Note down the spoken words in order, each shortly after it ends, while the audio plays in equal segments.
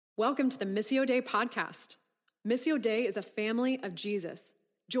Welcome to the Missio Dei podcast. Missio Dei is a family of Jesus,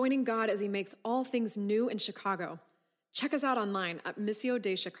 joining God as he makes all things new in Chicago. Check us out online at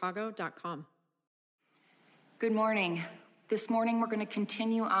missiodeichicago.com. Good morning. This morning we're going to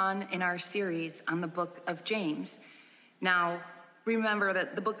continue on in our series on the book of James. Now, remember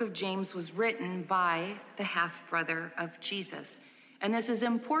that the book of James was written by the half-brother of Jesus. And this is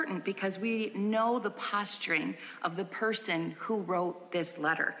important because we know the posturing of the person who wrote this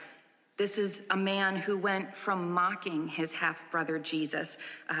letter. This is a man who went from mocking his half-brother Jesus.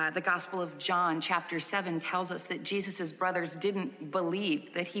 The Gospel of John, chapter 7, tells us that Jesus' brothers didn't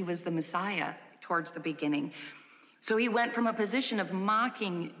believe that he was the Messiah towards the beginning. So he went from a position of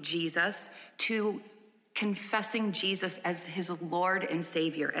mocking Jesus to confessing Jesus as his Lord and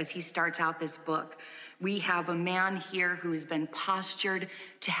Savior as he starts out this book. We have a man here who has been postured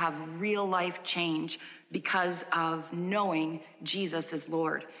to have real life change because of knowing Jesus as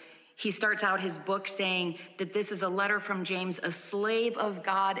Lord. He starts out his book saying that this is a letter from James, a slave of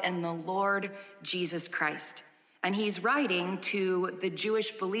God and the Lord Jesus Christ. And he's writing to the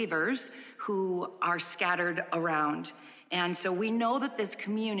Jewish believers who are scattered around. And so we know that this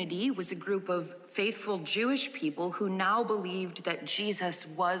community was a group of faithful Jewish people who now believed that Jesus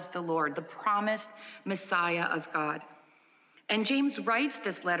was the Lord, the promised Messiah of God. And James writes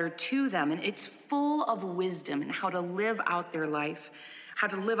this letter to them, and it's full of wisdom and how to live out their life, how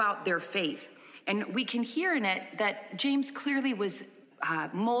to live out their faith. And we can hear in it that James clearly was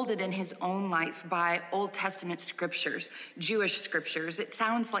molded in his own life by Old Testament scriptures, Jewish scriptures. It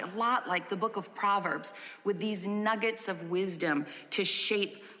sounds a lot like the book of Proverbs, with these nuggets of wisdom to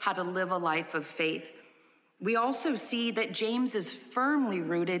shape how to live a life of faith. We also see that James is firmly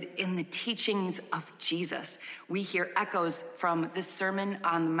rooted in the teachings of Jesus. We hear echoes from the Sermon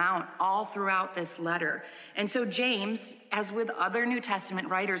on the Mount all throughout this letter. And so James, as with other New Testament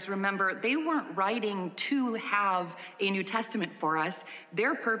writers, remember, they weren't writing to have a New Testament for us.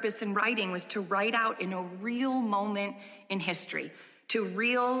 Their purpose in writing was to write out in a real moment in history, to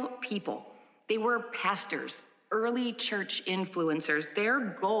real people. They were pastors, early church influencers. Their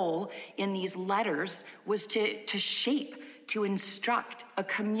goal in these letters was to shape, to instruct a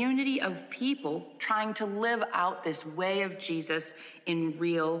community of people trying to live out this way of Jesus in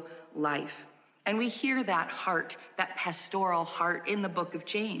real life. And we hear that heart, that pastoral heart in the book of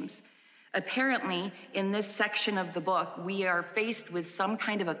James. Apparently, in this section of the book, we are faced with some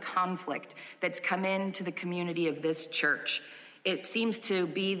kind of a conflict that's come into the community of this church. It seems to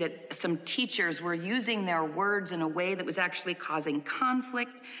be that some teachers were using their words in a way that was actually causing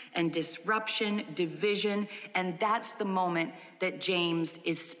conflict and disruption, division, and that's the moment that James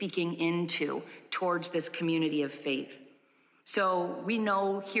is speaking into towards this community of faith. So we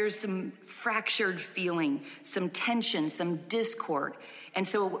know here's some fractured feeling, some tension, some discord. And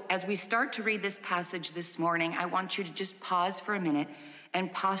so as we start to read this passage this morning, I want you to just pause for a minute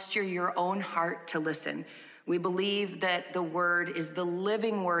and posture your own heart to listen. We believe that the word is the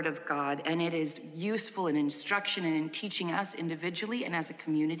living word of God, and it is useful in instruction and in teaching us individually and as a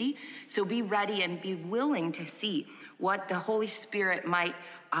community. So be ready and be willing to see what the Holy Spirit might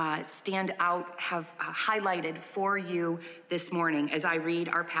stand out, have highlighted for you this morning as I read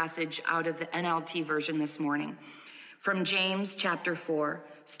our passage out of the NLT version this morning. From James chapter 4,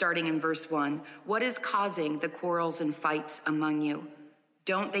 starting in verse 1, what is causing the quarrels and fights among you?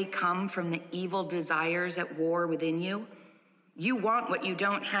 Don't they come from the evil desires at war within you? You want what you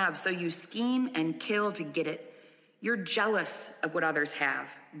don't have, so you scheme and kill to get it. You're jealous of what others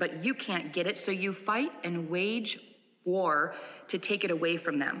have, but you can't get it, so you fight and wage war to take it away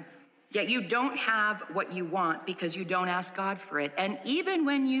from them. Yet you don't have what you want because you don't ask God for it. And even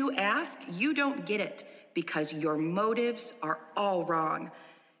when you ask, you don't get it because your motives are all wrong.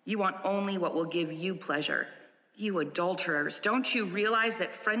 You want only what will give you pleasure. You adulterers, don't you realize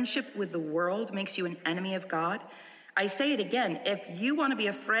that friendship with the world makes you an enemy of God? I say it again, if you want to be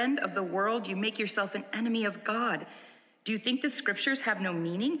a friend of the world, you make yourself an enemy of God. Do you think the scriptures have no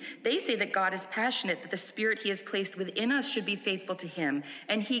meaning? They say that God is passionate, that the spirit he has placed within us should be faithful to him,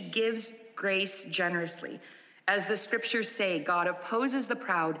 and he gives grace generously. As the scriptures say, God opposes the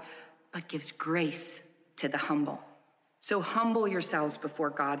proud, but gives grace to the humble. So humble yourselves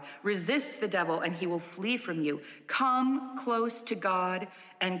before God. Resist the devil, and he will flee from you. Come close to God,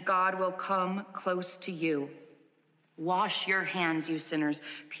 and God will come close to you. Wash your hands, you sinners.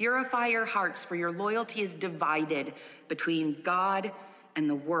 Purify your hearts, for your loyalty is divided between God and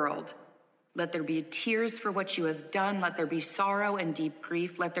the world. Let there be tears for what you have done. Let there be sorrow and deep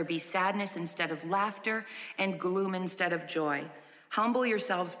grief. Let there be sadness instead of laughter and gloom instead of joy. Humble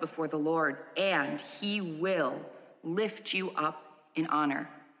yourselves before the Lord, and he will lift you up in honor.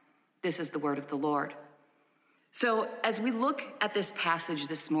 This is the word of the Lord. So as we look at this passage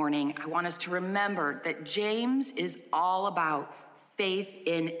this morning, I want us to remember that James is all about faith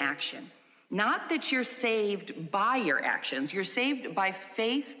in action. Not that you're saved by your actions. You're saved by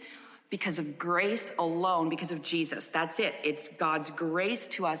faith because of grace alone, because of Jesus. That's it. It's God's grace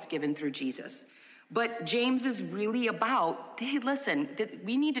to us given through Jesus. But James is really about, hey, listen,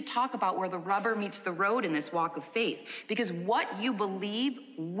 we need to talk about where the rubber meets the road in this walk of faith, because what you believe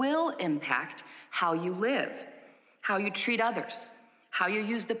will impact how you live, how you treat others, how you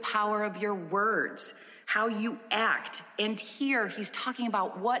use the power of your words, how you act. And here he's talking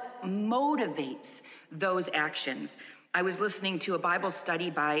about what motivates those actions. I was listening to a Bible study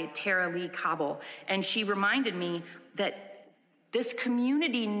by Tara Lee Cobble, and she reminded me that this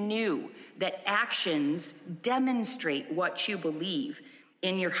community knew that actions demonstrate what you believe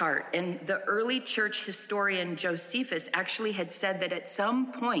in your heart. And the early church historian Josephus actually had said that at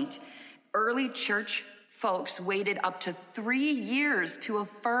some point, early church folks waited up to 3 years to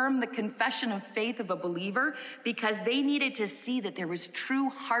affirm the confession of faith of a believer because they needed to see that there was true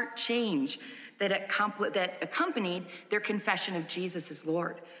heart change that accompanied their confession of Jesus as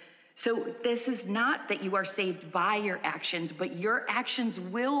Lord. So this is not that you are saved by your actions, but your actions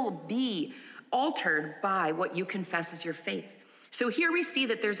will be altered by what you confess as your faith. So here we see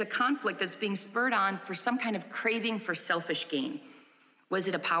that there's a conflict that's being spurred on for some kind of craving for selfish gain. Was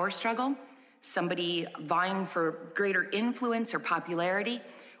it a power struggle? Somebody vying for greater influence or popularity?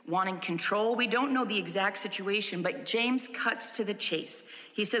 Wanting control? We don't know the exact situation, but James cuts to the chase.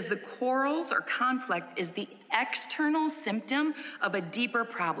 He says the quarrels or conflict is the external symptom of a deeper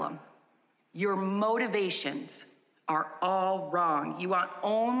problem. Your motivations are all wrong. You want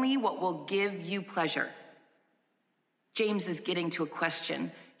only what will give you pleasure. James is getting to a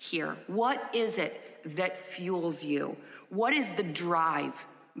question here. What is it that fuels you? What is the drive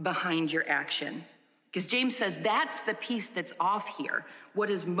behind your action? Because James says that's the piece that's off here. What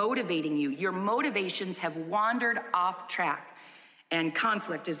is motivating you? Your motivations have wandered off track, and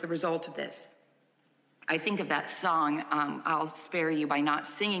conflict is the result of this. I think of that song, I'll spare you by not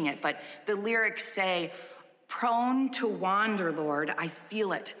singing it, but the lyrics say, prone to wander, Lord, I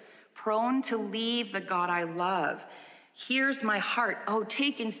feel it. Prone to leave the God I love. Here's my heart. Oh,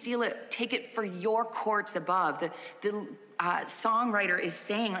 take and seal it. Take it for your courts above. The songwriter is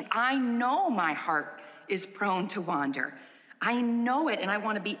saying, like, I know my heart is prone to wander. I know it, and I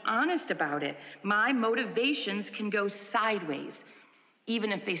want to be honest about it. My motivations can go sideways,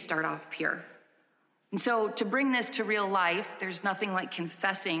 even if they start off pure. And so to bring this to real life, there's nothing like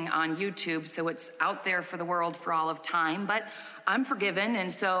confessing on YouTube, so it's out there for the world for all of time, but I'm forgiven,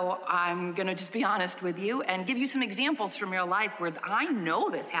 and so I'm going to just be honest with you and give you some examples from real life where I know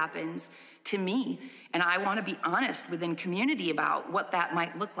this happens to me, and I want to be honest within community about what that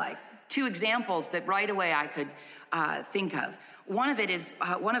might look like. 2 examples that right away I could think of. One of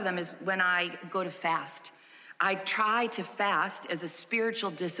them is when I go to fast. I try to fast as a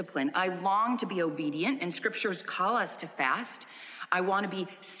spiritual discipline. I long to be obedient, and scriptures call us to fast. I want to be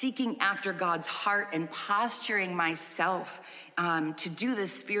seeking after God's heart and posturing myself to do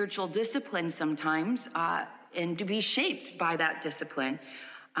this spiritual discipline sometimes and to be shaped by that discipline.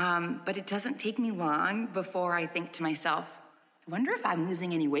 But it doesn't take me long before I think to myself, I wonder if I'm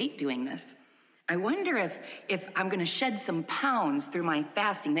losing any weight doing this. I wonder if I'm going to shed some pounds through my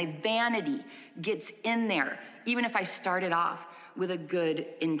fasting. My vanity gets in there, even if I started off with a good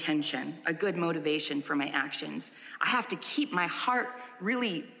intention, a good motivation for my actions. I have to keep my heart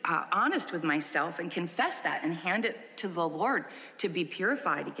really honest with myself and confess that and hand it to the Lord to be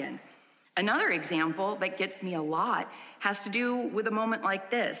purified again. Another example that gets me a lot has to do with a moment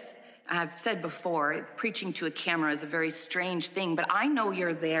like this. I've said before, preaching to a camera is a very strange thing, but I know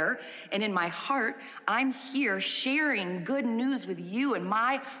you're there, and in my heart, I'm here sharing good news with you, and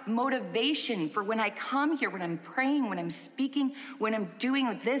my motivation for when I come here, when I'm praying, when I'm speaking, when I'm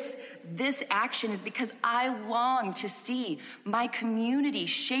doing this action is because I long to see my community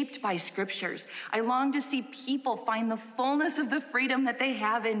shaped by scriptures. I long to see people find the fullness of the freedom that they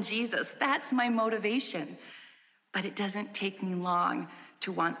have in Jesus. That's my motivation. But it doesn't take me long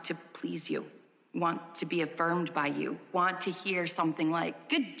to want to please you, want to be affirmed by you, want to hear something like,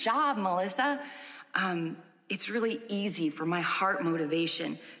 good job, Melissa. It's really easy for my heart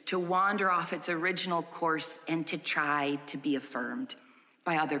motivation to wander off its original course and to try to be affirmed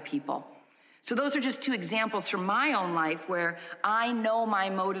by other people. So those are just 2 examples from my own life where I know my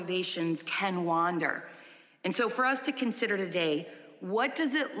motivations can wander. And so for us to consider today, what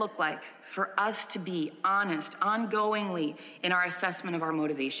does it look like for us to be honest, ongoingly, in our assessment of our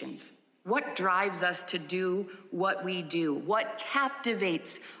motivations? What drives us to do what we do? What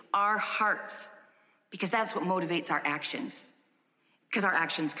captivates our hearts? Because that's what motivates our actions. Because our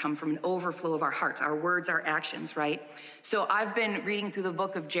actions come from an overflow of our hearts. Our words, our actions, right? So I've been reading through the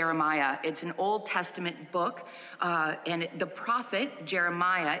book of Jeremiah. It's an Old Testament book, and the prophet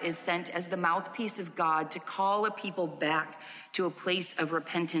Jeremiah is sent as the mouthpiece of God to call a people back to a place of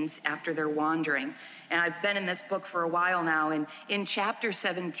repentance after their wandering. And I've been in this book for a while now, and in chapter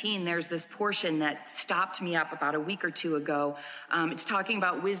 17, there's this portion that stopped me up about a week or two ago. It's talking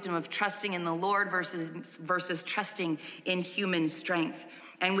about wisdom of trusting in the Lord versus trusting in human strength.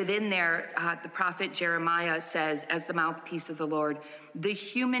 And within there, the prophet Jeremiah says, as the mouthpiece of the Lord, the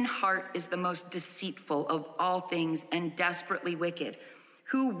human heart is the most deceitful of all things and desperately wicked.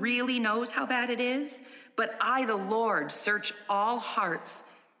 Who really knows how bad it is? But I, the Lord, search all hearts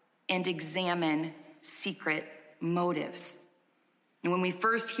and examine secret motives. And when we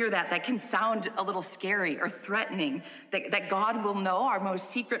first hear that, that can sound a little scary or threatening, that God will know our most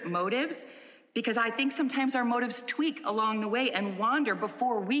secret motives, because I think sometimes our motives tweak along the way and wander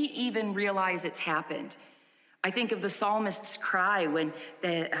before we even realize it's happened. I think of the psalmist's cry when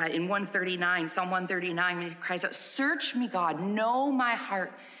in Psalm 139, when he cries out, "Search me, God, know my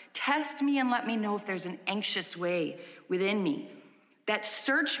heart. Test me and let me know if there's an anxious way within me." That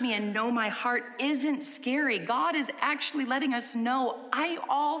search me and know my heart isn't scary. God is actually letting us know, I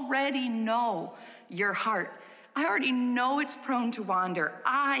already know your heart. I already know it's prone to wander.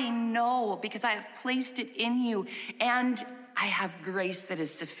 I know because I have placed it in you, and I have grace that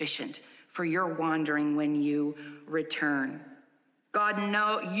is sufficient for your wandering when you return. God,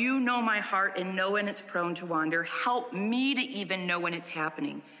 you know my heart and know when it's prone to wander. Help me to even know when it's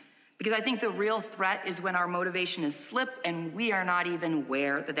happening. Because I think the real threat is when our motivation is slipped and we are not even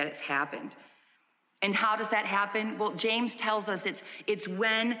aware that it's happened. And how does that happen? Well, James tells us it's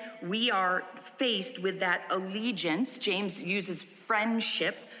when we are faced with that allegiance. James uses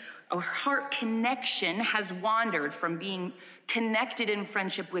friendship. Our heart connection has wandered from being connected in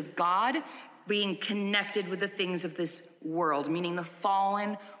friendship with God, being connected with the things of this world, meaning the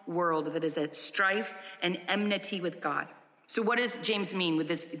fallen world that is at strife and enmity with God. So what does James mean with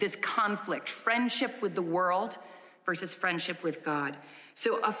this conflict? Friendship with the world versus friendship with God.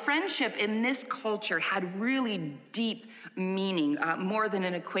 So a friendship in this culture had really deep meaning, more than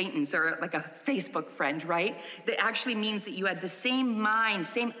an acquaintance or like a Facebook friend, right? That actually means that you had the same mind,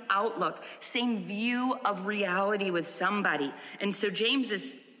 same outlook, same view of reality with somebody. And so James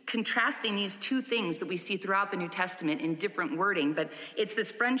is contrasting these two things that we see throughout the New Testament in different wording, but it's this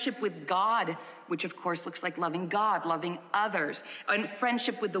friendship with God, which of course looks like loving God, loving others, and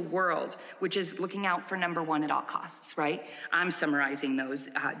friendship with the world, which is looking out for number one at all costs, right? I'm summarizing those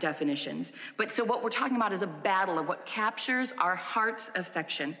definitions. But so what we're talking about is a battle of what captures our heart's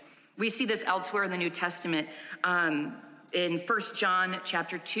affection. We see this elsewhere in the New Testament, in 1 John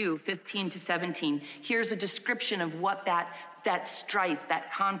chapter 2, 15 to 17. Here's a description of what that strife,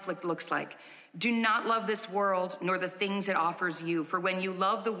 that conflict looks like. Do not love this world nor the things it offers you. For when you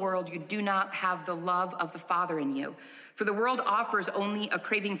love the world, you do not have the love of the Father in you. For the world offers only a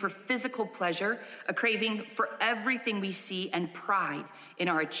craving for physical pleasure, a craving for everything we see, and pride in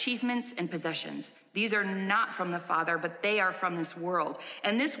our achievements and possessions. These are not from the Father, but they are from this world.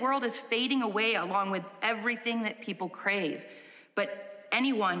 And this world is fading away along with everything that people crave. But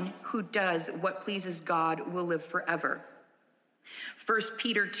anyone who does what pleases God will live forever. 1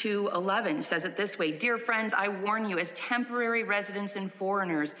 Peter 2:11 says it this way: Dear friends, I warn you as temporary residents and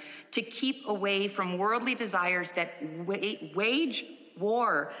foreigners to keep away from worldly desires that wage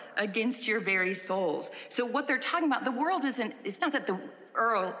war against your very souls. So what they're talking about, the world it's not that the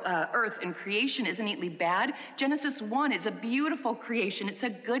earth and creation is innately bad. Genesis 1 is a beautiful creation. It's a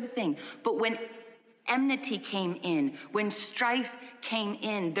good thing. But when enmity came in, when strife came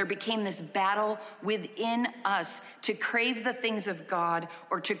in, there became this battle within us to crave the things of God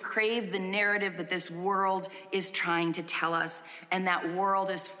or to crave the narrative that this world is trying to tell us. And that world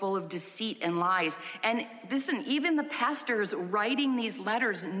is full of deceit and lies. And listen, even the pastors writing these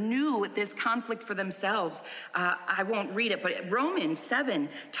letters knew this conflict for themselves. I won't read it, but Romans 7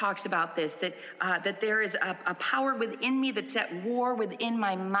 talks about this, that there is a power within me that's at war within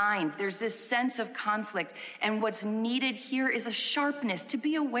my mind. There's this sense of conflict. And what's needed here is a sharpness to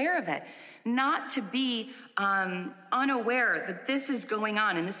be aware of it, not to be unaware that this is going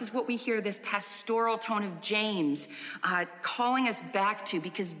on. And this is what we hear this pastoral tone of James calling us back to,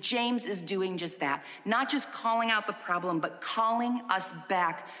 because James is doing just that. Not just calling out the problem, but calling us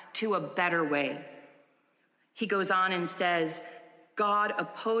back to a better way. He goes on and says, God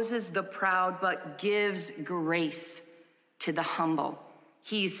opposes the proud, but gives grace to the humble.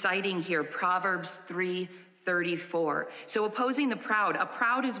 He's citing here Proverbs 3:34. So opposing the proud, a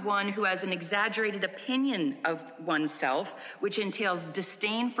proud is one who has an exaggerated opinion of oneself, which entails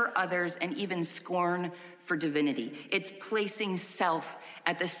disdain for others and even scorn for divinity. It's placing self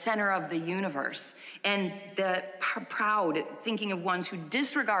at the center of the universe. And the proud, thinking of ones who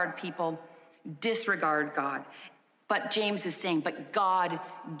disregard people, disregard God. But James is saying, but God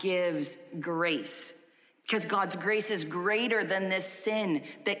gives grace. Because God's grace is greater than this sin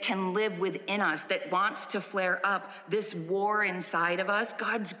that can live within us, that wants to flare up, this war inside of us.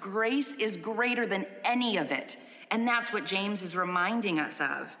 God's grace is greater than any of it. And that's what James is reminding us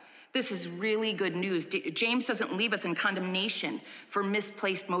of. This is really good news. James doesn't leave us in condemnation for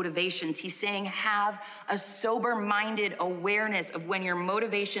misplaced motivations. He's saying have a sober-minded awareness of when your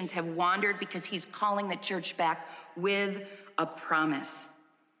motivations have wandered, because he's calling the church back with a promise.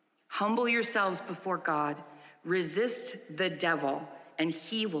 Humble yourselves before God, resist the devil, and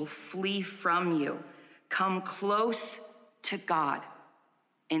he will flee from you. Come close to God,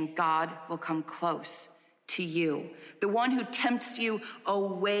 and God will come close to you. The one who tempts you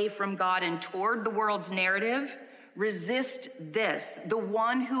away from God and toward the world's narrative, resist this. The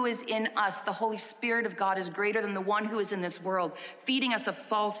one who is in us, the Holy Spirit of God, is greater than the one who is in this world, feeding us a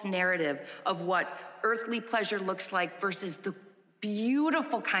false narrative of what earthly pleasure looks like versus the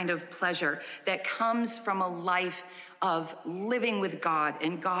beautiful kind of pleasure that comes from a life of living with God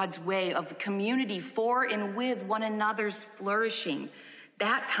and God's way of community for and with one another's flourishing.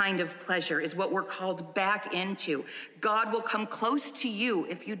 That kind of pleasure is what we're called back into. God will come close to you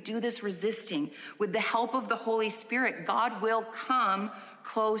if you do this resisting. With the help of the Holy Spirit, God will come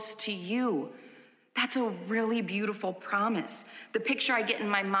close to you. That's a really beautiful promise. The picture I get in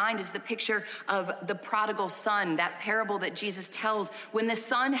my mind is the picture of the prodigal son, that parable that Jesus tells. When the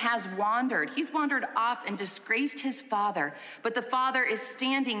son has wandered, he's wandered off and disgraced his father, but the father is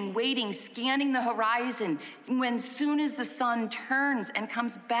standing, waiting, scanning the horizon. When soon as the son turns and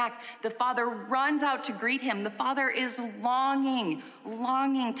comes back, the father runs out to greet him. The father is longing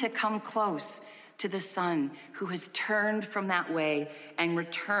to come close to the son who has turned from that way and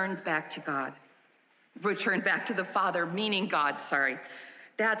returned back to God. Returned back to the Father, meaning God, sorry.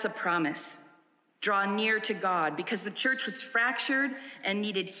 That's a promise. Draw near to God. Because the church was fractured and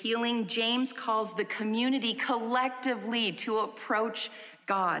needed healing, James calls the community collectively to approach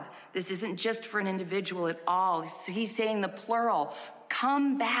God. This isn't just for an individual at all. He's saying the plural.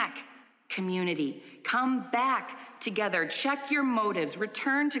 Come back, community. Come back together. Check your motives.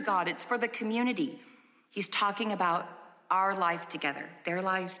 Return to God. It's for the community. He's talking about our life together, their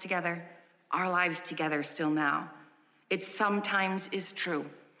lives together, our lives together still now. It sometimes is true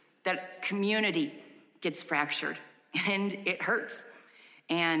that community gets fractured and it hurts.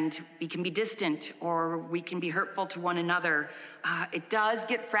 And we can be distant or we can be hurtful to one another. It does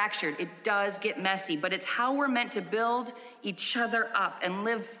get fractured. It does get messy, but it's how we're meant to build each other up and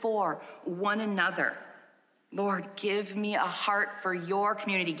live for one another. Lord, give me a heart for your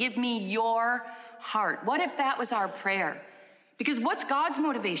community. Give me your heart. What if that was our prayer? Because what's God's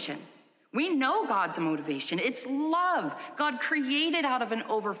motivation? We know God's motivation. It's love. God created out of an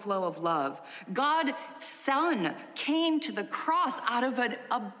overflow of love. God's Son came to the cross out of an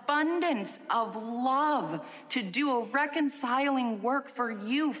abundance of love to do a reconciling work for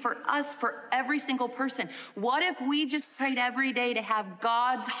you, for us, for every single person. What if we just prayed every day to have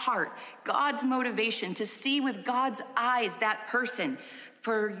God's heart, God's motivation, to see with God's eyes that person,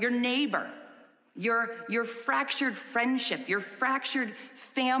 for your neighbor, your fractured friendship, your fractured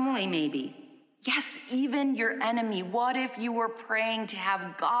family maybe. Yes, even your enemy. What if you were praying to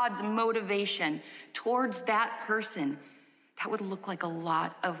have God's motivation towards that person? That would look like a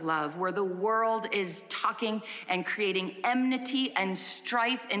lot of love. Where the world is talking and creating enmity and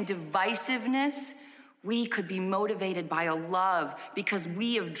strife and divisiveness, we could be motivated by a love because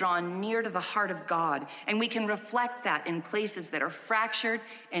we have drawn near to the heart of God, and we can reflect that in places that are fractured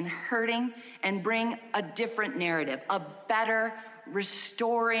and hurting and bring a different narrative, a better,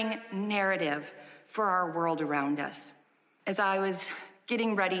 restoring narrative for our world around us. As I was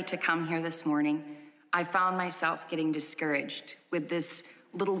getting ready to come here this morning, I found myself getting discouraged with this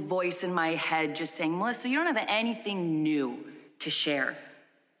little voice in my head just saying, Melissa, you don't have anything new to share.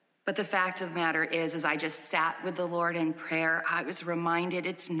 But the fact of the matter is, as I just sat with the Lord in prayer, I was reminded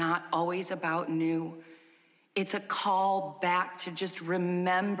it's not always about new. It's a call back to just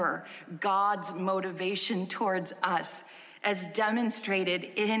remember God's motivation towards us as demonstrated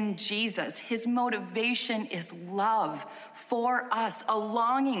in Jesus. His motivation is love for us, a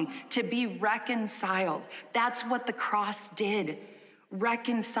longing to be reconciled. That's what the cross did.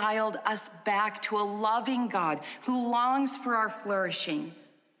 Reconciled us back to a loving God who longs for our flourishing.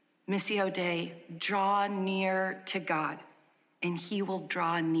 Missio Dei, draw near to God, and he will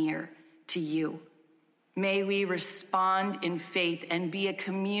draw near to you. May we respond in faith and be a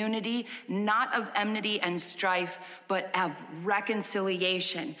community not of enmity and strife, but of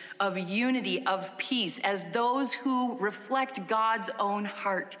reconciliation, of unity, of peace, as those who reflect God's own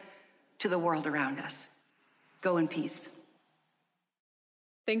heart to the world around us. Go in peace.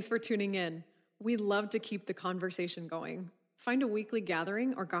 Thanks for tuning in. We love to keep the conversation going. Find a weekly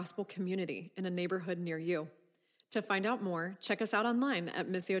gathering or gospel community in a neighborhood near you. To find out more, check us out online at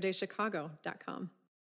missiodeichicago.com.